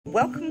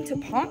Welcome to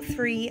part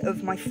 3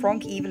 of my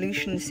frog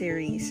evolution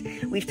series.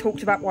 We've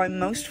talked about why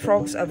most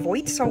frogs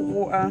avoid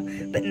saltwater,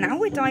 but now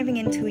we're diving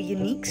into a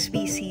unique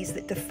species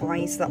that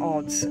defies the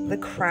odds, the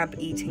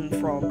crab-eating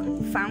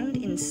frog. Found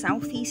in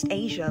Southeast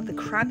Asia, the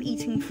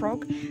crab-eating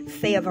frog,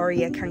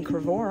 Phaeavaria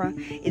cancrivora,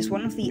 is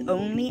one of the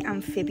only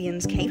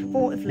amphibians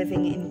capable of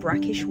living in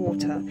brackish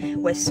water,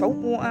 where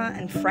saltwater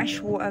and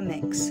freshwater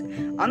mix.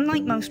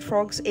 Unlike most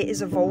frogs, it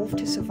has evolved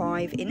to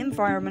survive in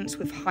environments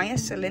with higher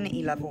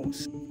salinity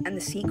levels. And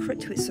the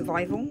secret to its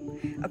survival?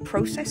 A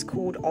process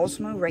called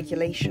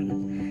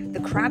osmoregulation.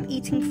 The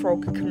crab-eating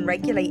frog can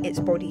regulate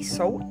its body's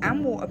salt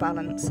and water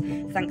balance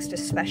thanks to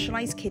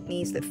specialized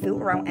kidneys that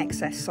filter out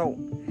excess salt.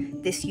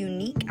 This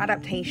unique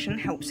adaptation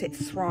helps it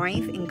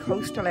thrive in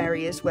coastal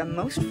areas where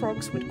most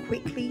frogs would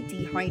quickly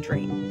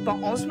dehydrate. But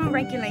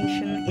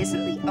osmoregulation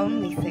isn't the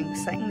only thing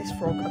setting this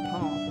frog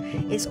apart.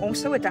 It's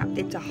also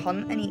adapted to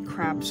hunt and eat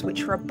crabs,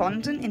 which are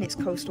abundant in its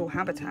coastal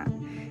habitat.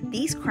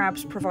 These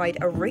crabs provide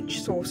a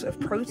rich source of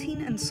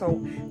protein and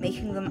salt,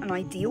 making them an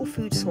ideal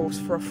food source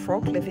for a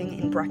frog living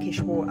in brackish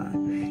water.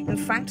 In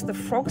fact, the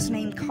frog's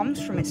name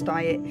comes from its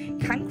diet.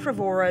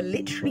 Cancrivora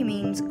literally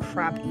means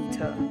crab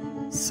eater.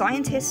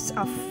 Scientists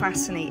are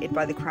fascinated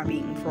by the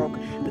crab-eating frog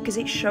because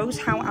it shows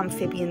how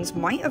amphibians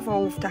might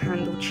evolve to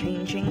handle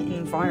changing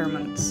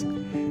environments.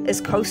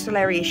 As coastal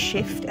areas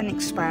shift and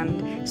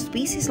expand,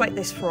 species like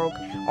this frog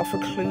offer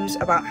clues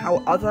about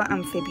how other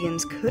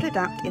amphibians could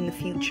adapt in the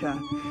future.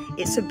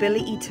 Its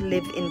ability to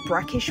live in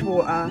brackish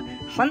water,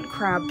 hunt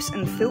crabs,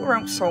 and filter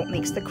out salt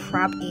makes the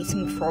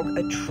crab-eating frog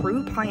a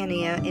true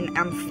pioneer in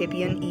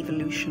amphibian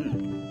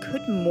evolution.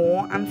 Could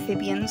more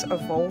amphibians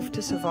evolve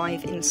to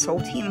survive in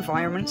salty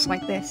environments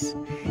like this?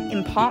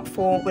 In part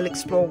 4, we'll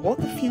explore what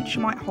the future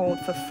might hold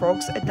for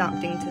frogs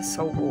adapting to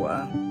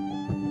saltwater.